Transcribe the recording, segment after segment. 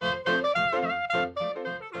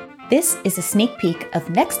This is a sneak peek of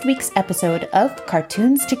next week's episode of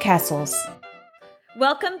Cartoons to Castles.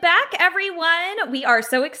 Welcome back, everyone. We are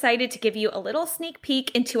so excited to give you a little sneak peek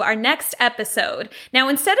into our next episode. Now,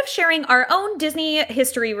 instead of sharing our own Disney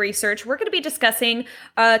history research, we're going to be discussing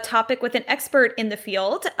a topic with an expert in the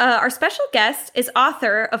field. Our special guest is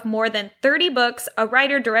author of more than 30 books, a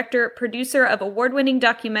writer, director, producer of award-winning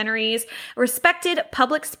documentaries, a respected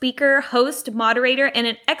public speaker, host, moderator, and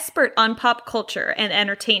an expert on pop culture and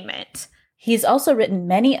entertainment. He's also written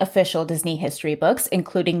many official Disney history books,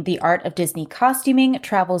 including The Art of Disney Costuming,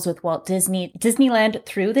 Travels with Walt Disney, Disneyland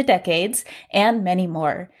Through the Decades, and many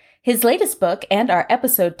more. His latest book and our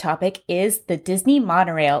episode topic is The Disney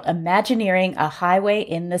Monorail, Imagineering a Highway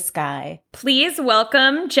in the Sky. Please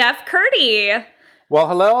welcome Jeff Kurtti. Well,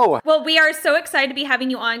 hello. Well, we are so excited to be having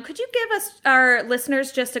you on. Could you give us, our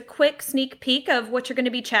listeners, just a quick sneak peek of what you're going to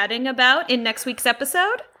be chatting about in next week's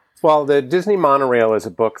episode? Well, The Disney Monorail is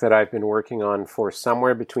a book that I've been working on for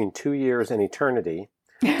somewhere between 2 years and eternity.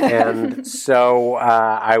 And so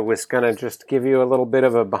I was going to just give you a little bit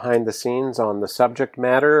of a behind the scenes on the subject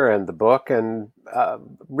matter and the book. And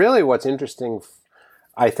really what's interesting,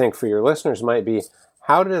 I think, for your listeners might be,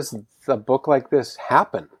 how does a book like this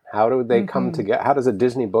happen? How do they come together? How does a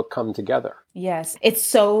Disney book come together? Yes, it's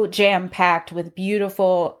so jam-packed with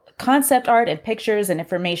beautiful concept art and pictures and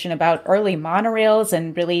information about early monorails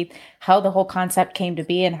and really how the whole concept came to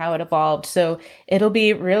be and how it evolved. So it'll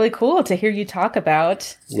be really cool to hear you talk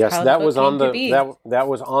about. Yes, how that was on that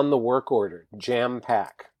was on the work order. Jam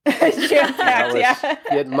pack. Jam-packed, yeah.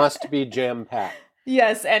 It must be jam packed.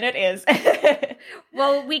 Yes, and it is.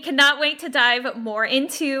 Well, we cannot wait to dive more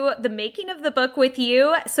into the making of the book with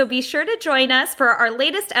you. So be sure to join us for our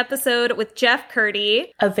latest episode with Jeff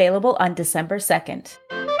Kurtti. Available on December 2nd.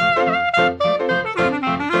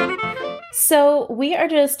 So we are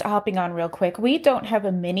just hopping on real quick. We don't have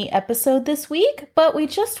a mini episode this week, but we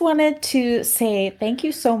just wanted to say thank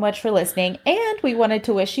you so much for listening. And we wanted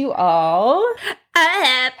to wish you all a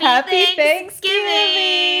happy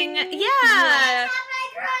Thanksgiving. Happy Yeah.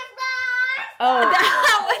 Christmas! Oh,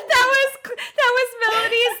 That was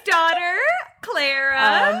Melody's daughter,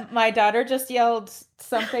 Clara. my daughter just yelled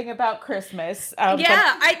something about Christmas.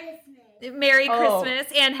 Merry Christmas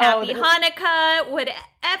and Happy Hanukkah,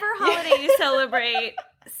 whatever holiday you celebrate.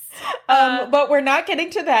 But we're not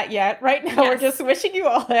getting to that yet. Right now, we're just wishing you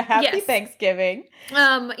all a happy Thanksgiving.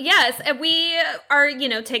 Yes, and we are,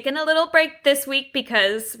 taking a little break this week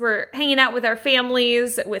because we're hanging out with our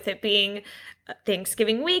families, with it being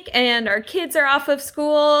Thanksgiving week, and our kids are off of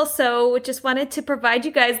school, so just wanted to provide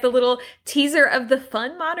you guys the little teaser of the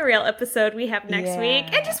fun monorail episode we have next week,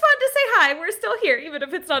 and just wanted to say hi. We're still here, even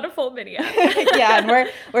if it's not a full mini. Yeah,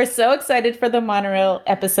 and we're so excited for the monorail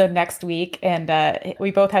episode next week, and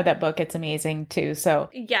we both have that book. It's amazing too. So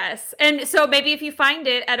yes, and so maybe if you find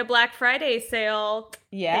it at a Black Friday sale,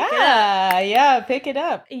 pick it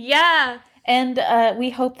up. Yeah. And we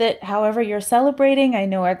hope that however you're celebrating, I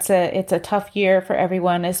know it's a tough year for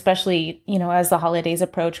everyone, especially, as the holidays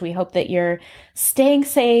approach. We hope that you're staying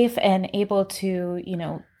safe and able to,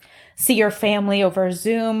 see your family over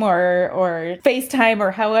Zoom or FaceTime or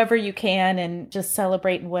however you can, and just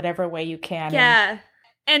celebrate in whatever way you can. Yeah.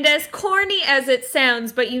 And as corny as it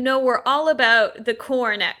sounds, but we're all about the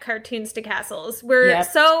corn at Cartoons to Castles. We're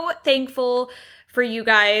so thankful for you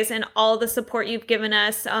guys and all the support you've given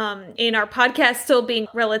us in our podcast still being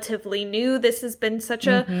relatively new. This has been such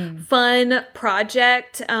a fun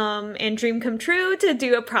project and dream come true to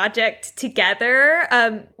do a project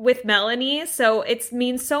together with Melanie. So it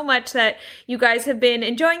means so much that you guys have been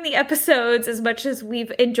enjoying the episodes as much as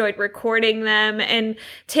we've enjoyed recording them and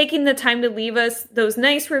taking the time to leave us those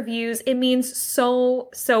nice reviews. It means so,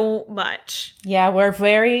 so much. Yeah, we're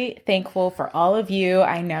very thankful for all of you.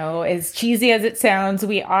 I know, as cheesy as it sounds,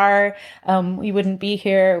 we are. We wouldn't be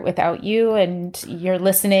here without you, and you're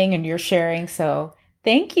listening and you're sharing. So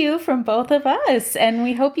thank you from both of us. And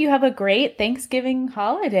we hope you have a great Thanksgiving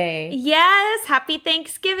holiday. Yes, happy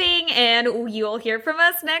Thanksgiving. And you'll hear from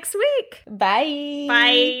us next week. Bye.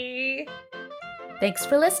 Bye. Thanks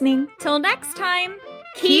for listening. Till next time,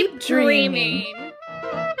 keep dreaming.